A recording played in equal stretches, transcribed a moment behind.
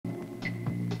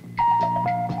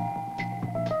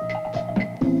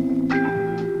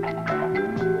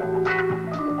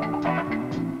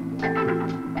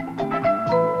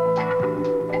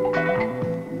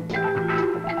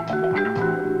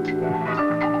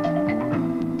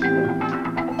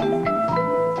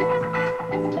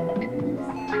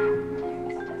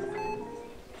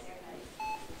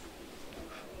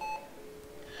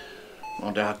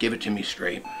Give it to me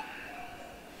straight.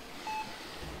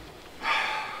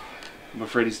 I'm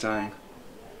afraid he's dying.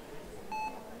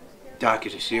 Doc,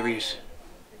 is it serious?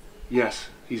 Yes,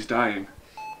 he's dying.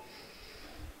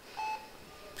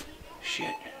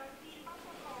 Shit.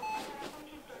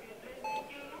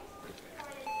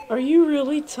 Are you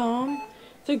really Tom?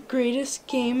 The greatest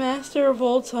game master of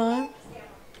all time?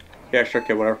 Yeah, sure,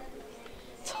 kid, whatever.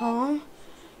 Tom?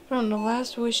 From the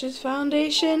Last Wishes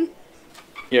Foundation?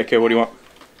 Yeah, kid, what do you want?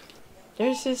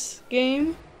 There's this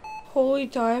game, Holy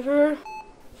Diver,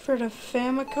 for the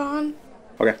Famicom.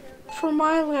 Okay. For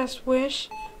my last wish,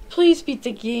 please beat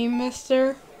the game,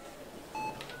 mister.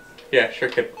 Yeah, sure,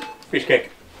 kid. Fish cake.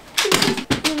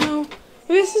 You know,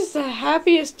 this is the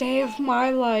happiest day of my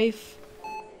life.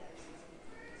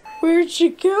 Where'd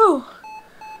you go?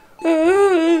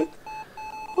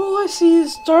 All I see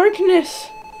is darkness.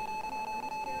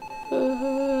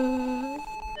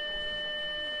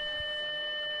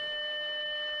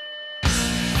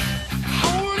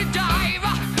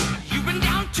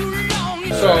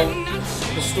 So,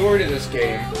 the story to this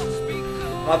game,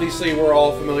 obviously we're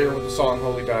all familiar with the song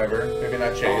Holy Diver, maybe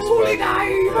not Chase, Holy but Diver!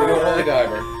 we know Holy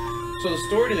Diver. So the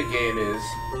story to the game is,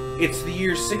 it's the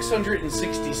year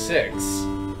 666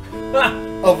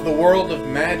 of the world of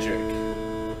magic,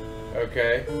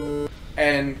 okay?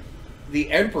 And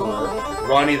the Emperor,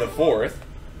 Ronnie IV,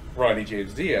 Ronnie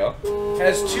James Dio,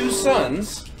 has two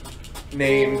sons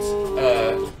named,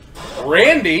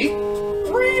 Randy.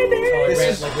 Oh,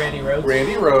 This is like Randy Rhoads?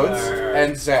 Randy Rhoads Alright.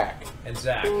 and Zach. And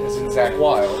Zach. As in Zach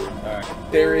Wilde.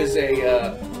 Alright. There is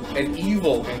an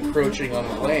evil encroaching on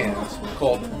the land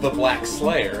called the Black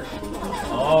Slayer.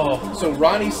 Oh. So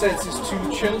Ronnie sends his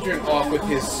two children off with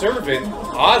his servant,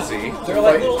 Ozzy. They're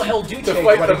like little Hell Dudes to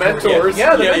fight the mentors.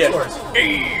 Yeah, the mentors.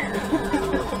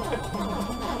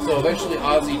 So eventually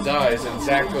Ozzy dies and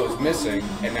Zach goes missing,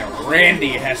 and now Randy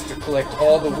has to collect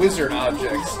all the wizard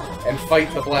objects and fight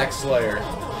the Black Slayer.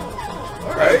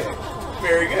 Alright.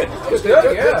 Very good.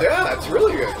 Good, Yeah, it's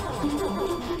really good.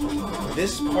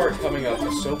 This part coming up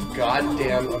is so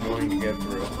goddamn annoying to get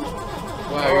through.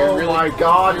 Wow, Oh you're really, my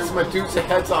god, it's Medusa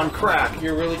heads on crack.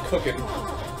 you're really cooking.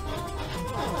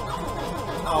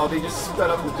 Oh, they just sped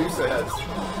up Medusa heads.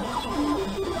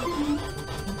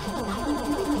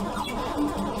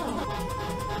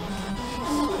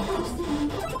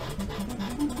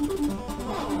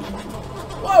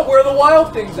 Whoa, where are the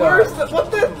wild things are? Where's the,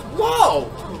 what the, whoa!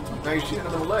 Now you're shooting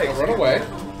in the legs. Now run away.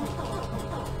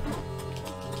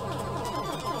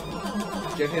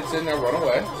 Get hits in there, run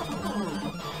away.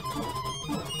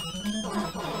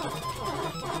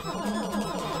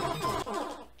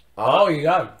 Oh, you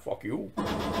got him. Fuck you.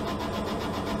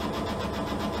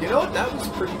 You know what? That was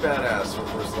pretty badass for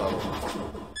first level.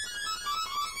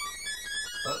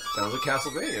 Oh, sounds like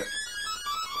Castlevania.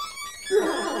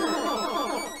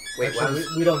 Wait, Actually,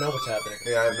 we don't know what's happening.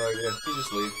 Yeah, I have no idea. You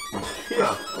just leave.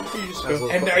 Yeah. You just That's a go.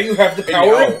 little And fun. now you have the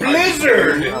power of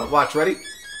Blizzard! Watch, ready?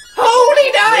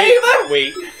 Holy Diver!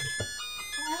 Wait.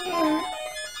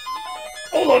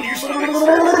 Hold on, you stomachs.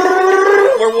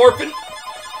 We're warping.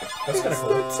 That's kind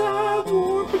of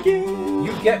cool.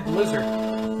 You get Blizzard.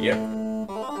 Yep.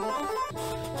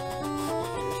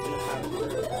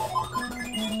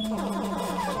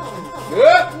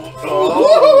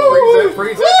 Oh,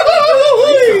 freeze it, freeze it,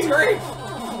 freeze it, great.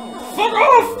 Fuck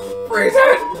off! Freeze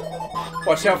it!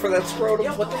 Watch out for that scrotum.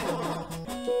 Yeah, what the hell?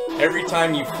 Every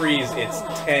time you freeze, it's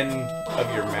 10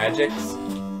 of your magics.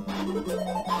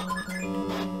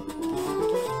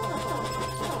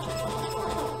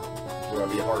 There's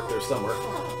gotta be a heart there somewhere.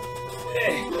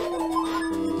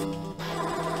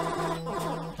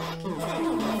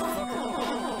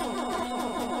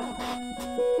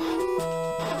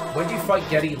 When do you fight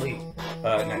Getty Lee?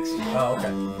 Next. Oh,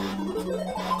 okay.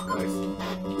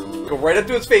 Nice. Go right up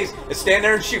to his face and stand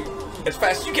there and shoot as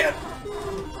fast as you can.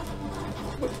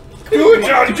 Do it,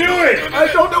 John, do it!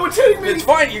 I don't know what's hitting me! It's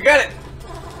fine, you got it.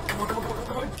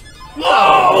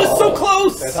 Oh, it's so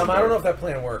close! Tom, I don't know if that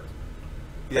plan worked.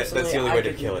 Yes, that's the only way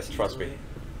to kill it, trust me.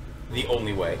 The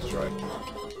only way. That's right.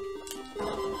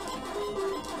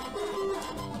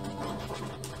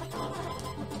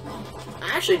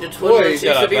 Actually, the twin one seems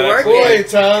to be working. Boy,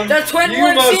 Tom, The twin you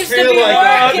one must seems to feel be like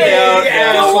working.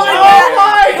 asshole. The one Oh that,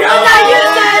 my the one that God!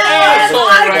 used that as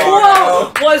my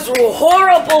quote was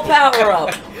horrible power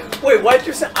up. Wait, what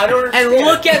just I don't understand. And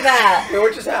look at that. Wait,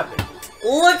 what just happened?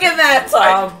 Look at that,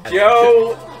 Tom.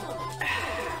 Joe,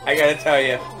 I gotta tell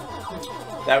you,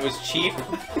 that was cheap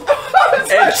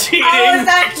and cheating. How is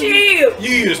that cheap?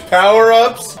 You use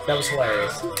power-ups. That was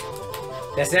hilarious.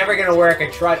 That's never gonna work. I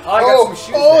tried. Oh, I got some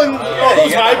shoes. Oh, and now.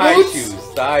 those Yeah, high boots? shoes.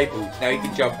 The high boots. Now you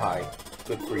can jump high.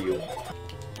 Good for you.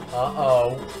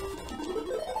 Uh-oh.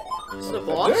 It's the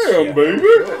boss. Damn, baby!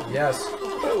 Yes.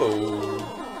 Hello.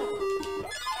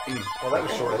 Well, that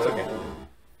was short. That's okay.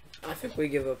 I think we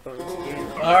give up on this game.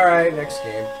 Alright, next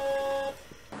game.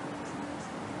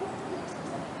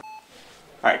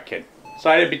 Alright, kid. So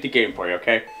I didn't beat the game for you,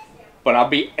 okay? But I'll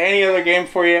beat any other game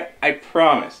for you, I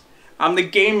promise. I'm the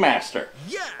game master.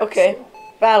 Okay.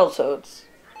 Battletoads.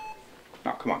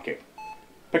 No, come on, kid.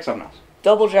 Pick something else.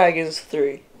 Double Dragons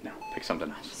 3. No, pick something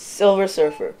else. Silver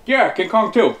Surfer. Yeah, King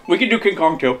Kong 2. We can do King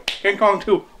Kong 2. King Kong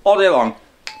 2 all day long.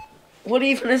 What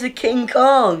even is a King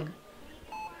Kong?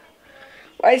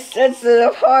 Why sets it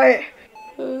apart?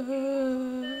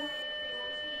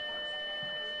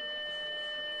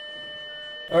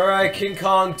 Alright, King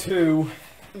Kong 2.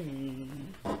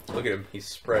 Look at him, he's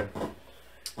spread.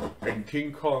 And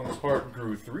King Kong's heart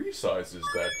grew 3 sizes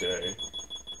that day.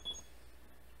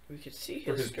 We could see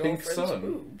For his his pink girlfriend's son.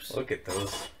 boobs. Look at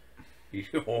those.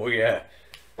 Oh yeah.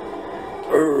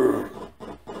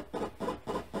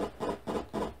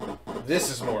 This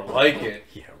is more like it.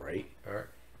 Yeah, right. Alright.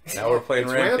 Now we're playing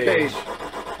It's Rampage. Does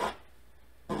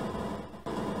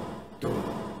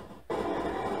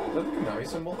that look a Konami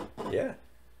symbol? Yeah.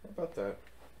 How about that?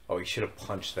 Oh, you should have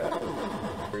punched that.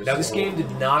 Now, this game did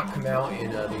not come out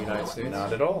in the United States.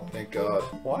 Not at all. Thank God.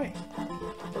 Why?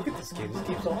 Look at this game. This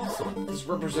game's awesome. This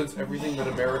represents everything that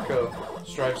America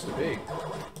strives to be.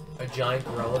 A giant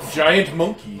gorilla. Giant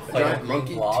monkey. A Like giant green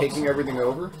monkey blobs. taking everything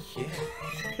over?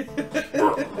 Look at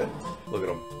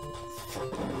them.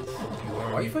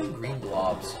 Why are you fighting green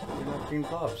blobs? They're not green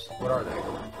blobs. What are they?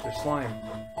 They're slime.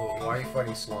 Why are you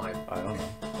fighting slime? I don't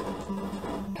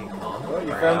know. King Kong? Oh,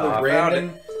 you I found the found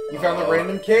random. You found the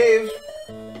random cave.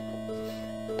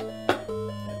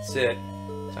 That's it.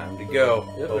 Time to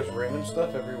go. Yep, Oh, there's random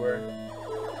stuff everywhere.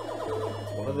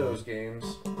 It's one of those games.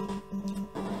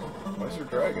 Why is there a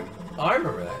dragon? Oh, I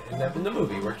remember that in the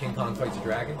movie where King Kong fights a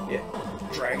dragon. yeah.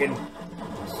 Dragon.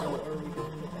 So are we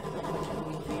going to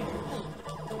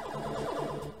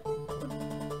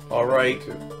battle All right.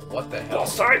 What the hell?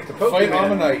 Side. The Fight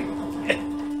Ammonite.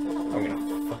 I'm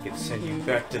gonna fucking send you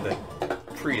back to the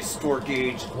prehistoric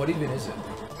age. What even is it?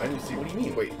 I need to see. What do you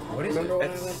mean? Wait, What is it? remember when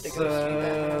I went to It's,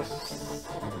 go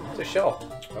it's a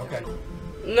shell. Okay.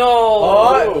 No!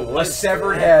 Oh, a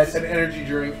severed head. An energy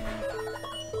drink.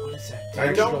 What is that? see that? I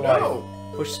Extra don't life.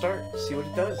 know. Push start. See what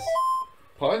it does.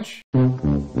 Punch.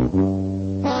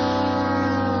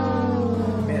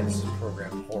 Man, this is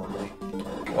programmed horribly.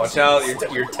 Watch out.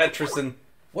 You're Tetrising.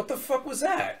 What the fuck was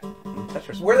that?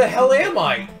 Tetris. Where the hell am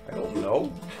I? I don't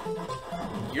know.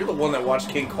 You're the one that watched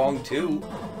King Kong 2.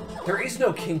 There is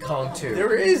no King Kong 2.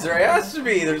 There is. There has to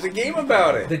be. There's a game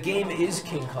about it. The game is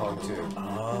King Kong 2.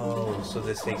 Oh, so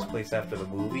this takes place after the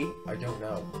movie? I don't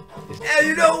know. Hey,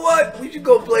 you know what? We should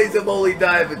go play some Holy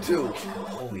Diver too.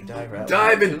 Holy Diver.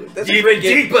 Diving That's a even great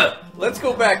game. deeper. Let's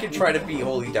go back and try to be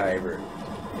Holy Diver.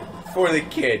 For the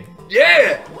kid.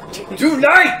 Yeah.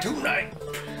 Tonight.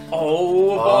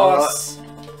 Oh, boss.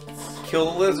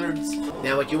 Kill the lizards.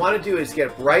 Now, what you want to do is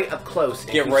get right up close.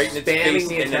 And Get keep right in its spamming face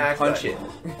the and then attack punch button.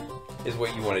 it. Is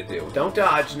what you want to do. Don't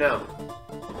dodge. No.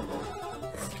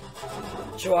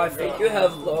 Joe, I think you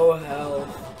have low health.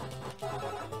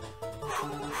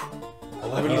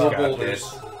 11 He's more got boulders.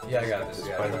 this. Yeah, I got this.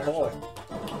 By the ball.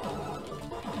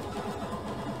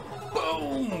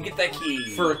 Boom! Get that key.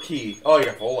 For a key. Oh, you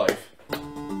got full life.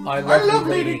 I love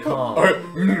Lady Kong. I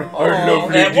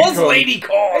love That was Lady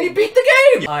Kong. You beat the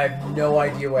game. I have no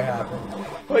idea what happened.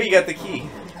 Oh, you got the key.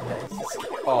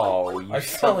 Oh, you I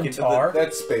fell in into tar.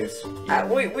 That's space.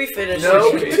 We finished.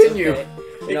 No, this. continue. Okay.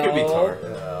 It could be tar.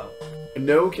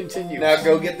 No, continue. Now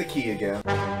go get the key again.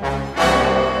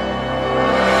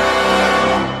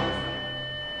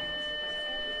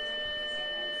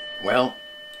 Well,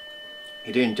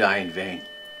 he didn't die in vain.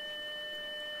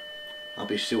 I'll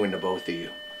be suing the both of you.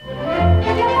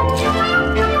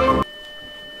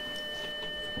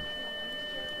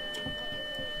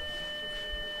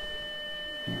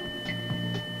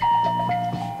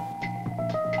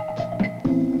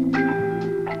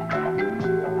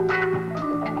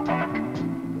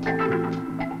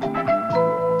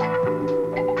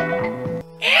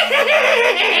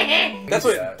 That's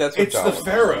what. That's what. It's the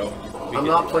Pharaoh. I'm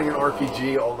not playing an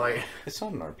RPG all night. It's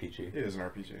not an RPG. It is an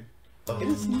RPG. It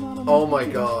is not. Oh my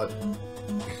god.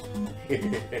 No,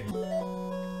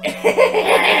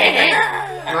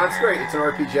 that's great. It's an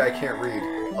RPG I can't read.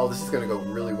 Oh, this is gonna go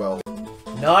really well.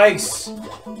 Nice.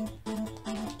 Look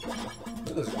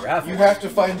at those graphics. You have to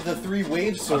find the 3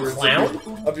 wave swords clown?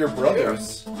 of your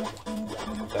brothers.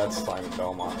 That That's Simon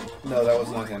Belmont. No, that was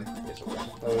not him. Yes, it was.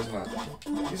 That was not.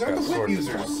 These aren't Got the whip sword in his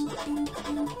users.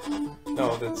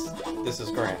 No, this is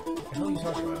Grant. What the hell are you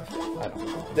talking about? I don't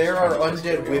know. There are Kind of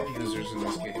undead just whip users in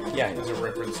this game. Yeah, I know. As a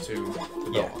reference to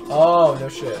the Yeah. Belmonts. Oh, no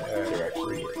shit. There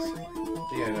actually is.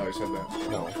 Yeah, no, I said that.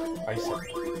 No, I said.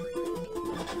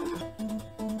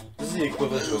 This is the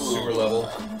equivalent to a sewer level.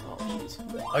 Oh, jeez.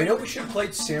 Oh, you know we should have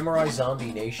played Samurai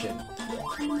Zombie Nation.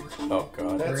 Oh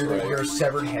god. That's Where right. you're a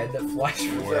severed head that flies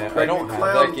from Yeah, I don't have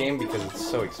that game because it's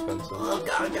so expensive. Oh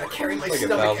god, I gotta carry my It's like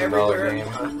stomach $1,000 everywhere. game.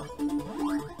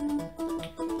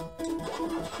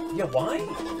 Yeah, why?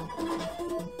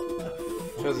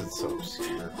 Because it's so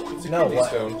obscure. It's a No, kidney what?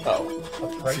 stone. Oh.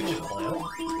 A pregnant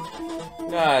clown?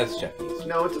 Nah, it's Japanese.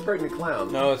 No, it's a pregnant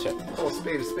clown. No, it's Japanese. Oh,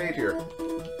 spade here.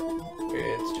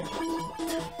 It's Japanese.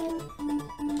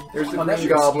 There's the Oh, that's Green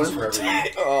your Goblin. excuse for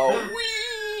everything. Oh,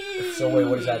 So wait,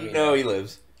 what does that mean? no, he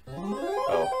lives.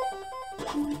 Oh.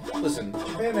 Listen,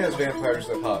 Japan has vampires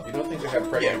that hop. You don't think they have Yeah,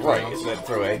 pregnant right. clowns Isn't that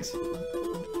throw eggs?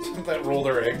 that roll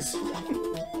their eggs?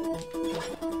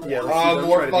 Yeah, let's Ah, see, I'm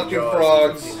more trying to do fucking Jaws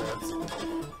frogs. in 15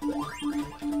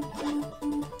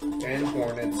 minutes. And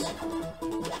hornets.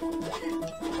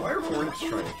 Why are hornets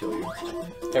trying to kill you?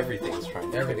 Everything's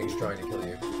trying to Everything's trying to kill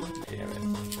you. Damn it.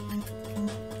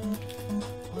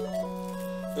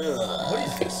 What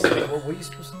is this? What are you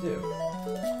supposed to do?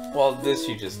 Well, this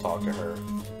you just talk to her.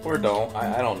 Or don't.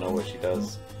 I don't know what she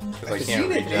does. Because I I've can't seen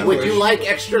read it. Japanese. Would you like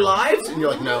extra lives? And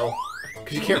you're like, no.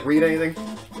 Because you can't read anything.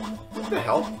 What the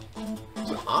hell?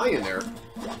 There's an eye in there.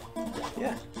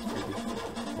 Yeah.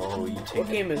 Oh, you take What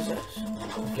game is this?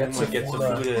 Getsu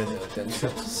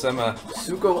Fuma. Sema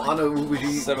Suko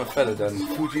Anouji Fedadun.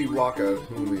 Fujiwaka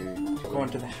Humi. Going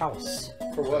to the house.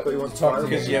 For what? But you want to Talk talk to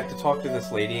Because you have to talk to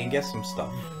this lady and get some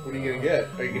stuff. What are you gonna get?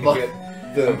 Are you Mu- gonna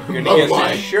get the... You're gonna get Mogwai.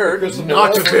 this shirt. Crystal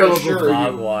Not balls or the available shirt? for you.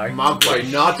 Mogwai.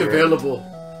 Mogwai not Sure. available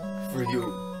for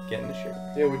you. Getting the shirt.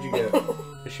 Yeah, what'd you get?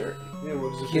 The shirt. Yeah,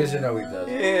 what does it He doesn't know he does.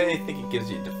 Yeah, I think it gives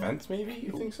you defense, maybe?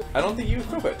 You think so? I don't think you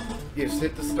equip it. Yeah, just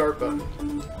hit the start button.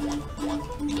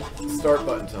 Start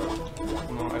button,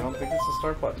 Tom. No, I don't think it's the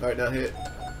start button. Alright, now hit.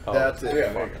 Oh. That's it.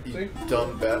 Yeah, Fuck, there you you go.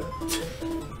 dumb bat.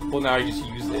 Well, now I just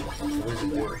used it. What does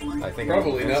it do? I think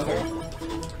Probably I nothing.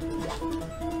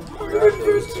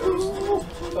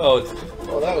 Oh, it's...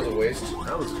 Well, that was a waste.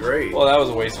 That was great. Well, that was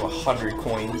a waste of 100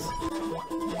 coins.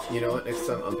 You know what? Next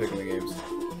time I'm picking the games.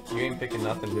 You ain't picking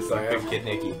nothing. Yes, It's like I am. Big Kid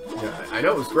Nicky. Yeah, I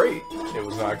know it was great. It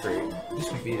was not great. At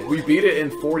least we beat it. We beat it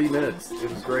in 40 minutes. It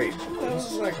was great.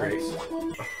 This is not great.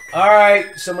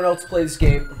 Alright, someone else play this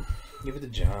game. Give it to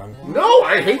John. No,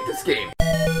 I hate this game.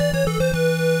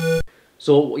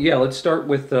 So, yeah, let's start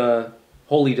with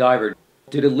Holy Diver.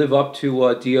 Did it live up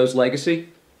to Dio's legacy?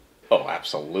 Oh,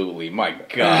 absolutely. My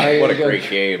God, what a great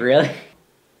game. Really?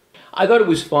 I thought it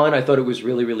was fun. I thought it was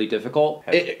really, really difficult.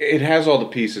 It has all the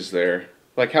pieces there.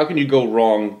 Like, how can you go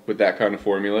wrong with that kind of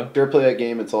formula? If you ever play that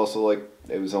game, it's also like,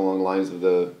 it was along the lines of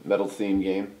the metal theme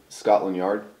game, Scotland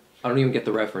Yard. I don't even get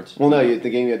the reference. Well, no, the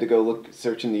game you had to go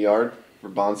search in the yard for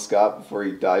Bon Scott before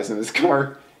he dies in his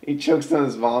car. He chokes on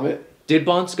his vomit. Did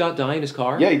Bon Scott die in his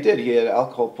car? Yeah, he did. He had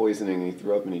alcohol poisoning and he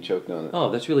threw up and he choked on it. Oh,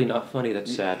 that's really not funny.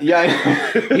 That's sad. Yeah, I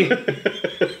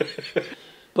know.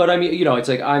 But I mean, you know, it's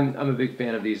like I'm a big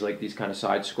fan of these kind of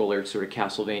side scroller sort of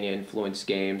Castlevania influenced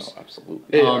games. Oh,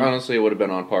 absolutely. Honestly, it would have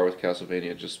been on par with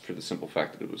Castlevania just for the simple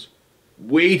fact that it was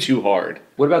way too hard.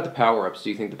 What about the power-ups? Do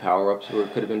you think the power-ups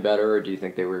could have been better, or do you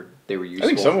think they were useful? I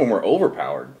think some of them were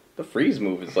overpowered. The freeze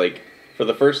move is like, for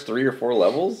the first 3 or 4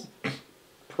 levels,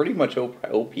 pretty much OP.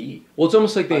 Well, it's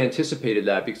almost like they anticipated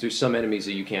that because there's some enemies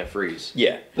that you can't freeze.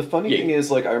 Yeah. The funny thing is,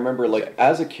 like, I remember, like,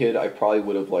 as a kid, I probably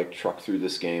would have, like, trucked through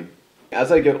this game. As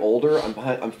I get older,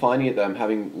 I'm finding that I'm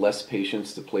having less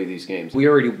patience to play these games. We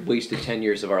already wasted 10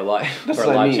 years of our life, That's our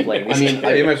what I lives mean. playing I this mean,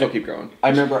 game. You might as well keep going. I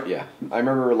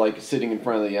remember like sitting in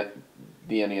front of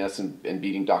the NES and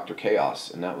beating Dr.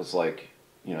 Chaos, and that was like,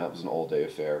 you know, that was an all day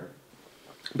affair.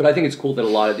 But I think it's cool that a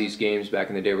lot of these games back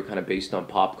in the day were kind of based on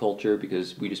pop culture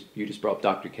because you just brought up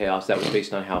Dr. Chaos. That was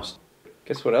based on House.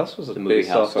 Guess what else was The movie based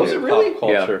House. off of Was it really? pop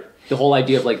culture? Yeah. The whole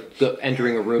idea of like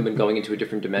entering a room and going into a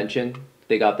different dimension,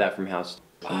 they got that from House.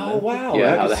 Oh wow!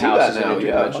 Yeah, I how can the see house that is an now,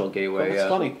 interdimensional gateway. Oh, that's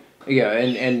funny. Yeah,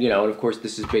 and you know, and of course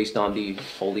this is based on the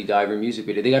Holy Diver music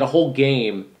video. They got a whole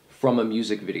game from a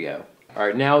music video. All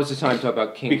right, now is the time to talk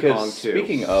about King Kong 2.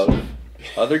 Speaking of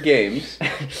other games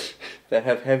that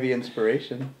have heavy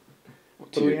inspiration,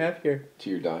 what do we have here? To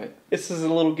your diet. This is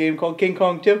a little game called King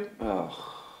Kong 2. Oh.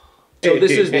 So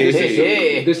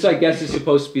this I guess is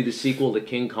supposed to be the sequel to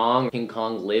King Kong. King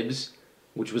Kong Lives,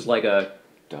 which was like an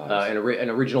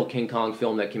original King Kong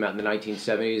film that came out in the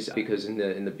 1970s because in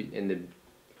the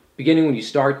beginning when you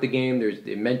start the game,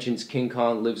 it mentions King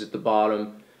Kong lives at the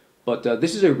bottom. But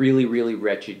this is a really, really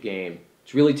wretched game.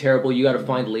 It's really terrible. You got to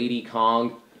find Lady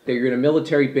Kong. You're in a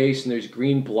military base and there's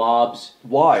green blobs.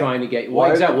 Why? Trying to get Why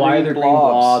are there green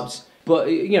blobs? But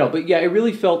but yeah, it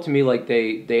really felt to me like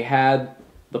they had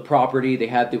the property, they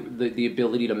had the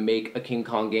ability to make a King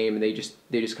Kong game, and they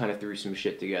just kind of threw some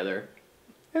shit together.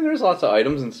 And there's lots of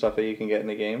items and stuff that you can get in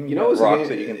the game. You know, got rocks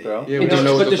that you can throw. Yeah,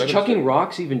 but does chucking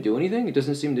rocks even do anything? It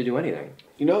doesn't seem to do anything.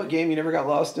 You know what game you never got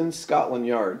lost in? Scotland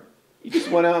Yard. You just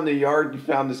went out in the yard, you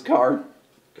found this car,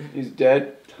 he's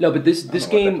dead. No, but this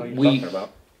game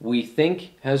we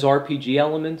think has RPG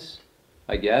elements,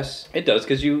 I guess. It does,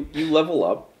 because you level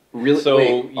up. Really? So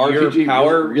wait, your RPG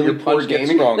power, really your poor punch gets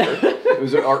gaming? stronger.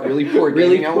 Was there really poor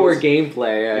Really gaming poor elements?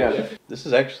 gameplay. Yeah. This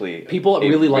is actually People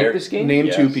really like this game? Name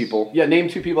Yes. 2 people. Yeah, name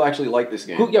 2 people actually like this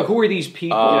game. Who are these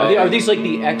people? Are these like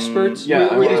the experts? Yeah,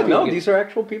 Who are these people? No, these are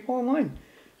actual people online.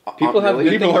 People have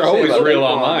really? good People things are to say always about real it.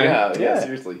 online. Yeah,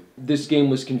 seriously. This game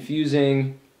was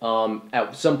confusing.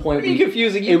 At some point, What are you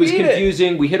confusing? You it was beat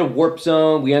confusing. We hit a warp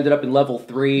zone. We ended up in level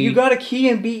 3. You got a key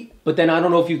and beat. But then I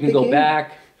don't know if you can the go game.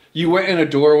 back. You went in a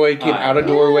doorway, came out a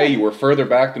doorway, you were further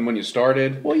back than when you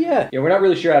started. Well, yeah. Yeah, we're not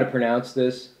really sure how to pronounce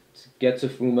this. It's Getsu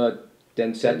Fuma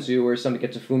Densetsu or something.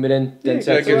 Getsu Fumaden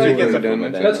Densetsu.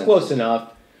 Getsu That's close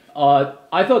enough.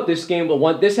 I thought this game,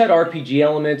 this had RPG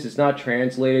elements. It's not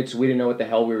translated, so we didn't know what the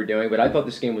hell we were doing. But I thought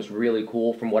this game was really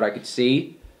cool from what I could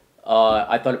see.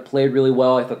 I thought it played really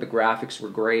well. I thought the graphics were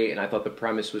great, and I thought the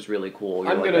premise was really cool.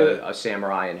 You're a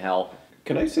samurai in hell.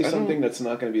 Can I say something that's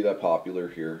not going to be that popular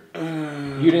here?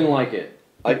 You didn't like it.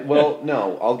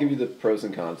 No, I'll give you the pros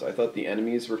and cons. I thought the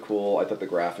enemies were cool. I thought the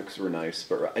graphics were nice,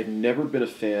 but I've never been a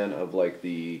fan of like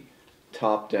the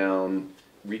top-down,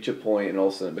 reach a point, and all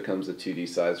of a sudden it becomes a 2D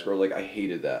side scroll. Like I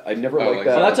hated that. I never liked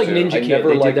that. Oh, that's like Ninja Kid. I never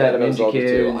They did liked that about Ninja Zelda Kid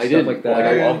 2. and I stuff didn't like that.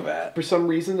 I I love that. For some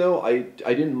reason though, I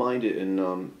didn't mind it in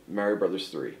Mario Brothers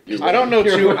 3. I don't know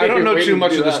too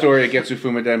much of the story of Getsu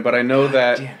Fumaden, but I know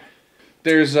that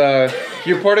there's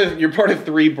you're part of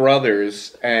 3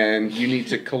 brothers, and you need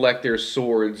to collect their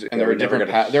swords, and there are different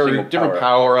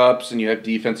power ups, and you have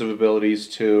defensive abilities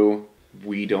too.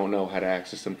 We don't know how to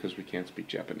access them because we can't speak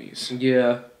Japanese.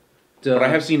 Yeah. But I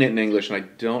have seen it in English, and I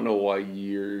don't know why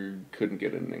you couldn't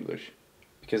get it in English.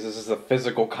 Because this is a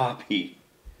physical copy.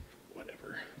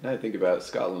 Whatever. Now I think about it,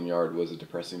 Scotland Yard was a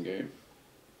depressing game.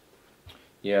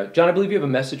 Yeah. John, I believe you have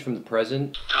a message from the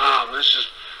president. Tom, this is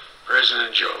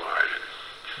President Joe Biden.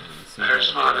 I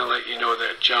just want to let you know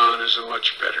that John is a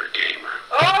much better gamer.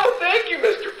 Oh, thank you,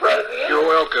 Mr. President. You're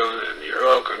welcome, and you're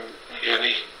welcome,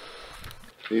 Annie.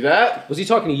 See that? Was he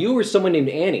talking to you or someone named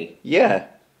Annie? Yeah.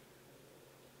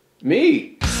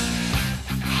 Me.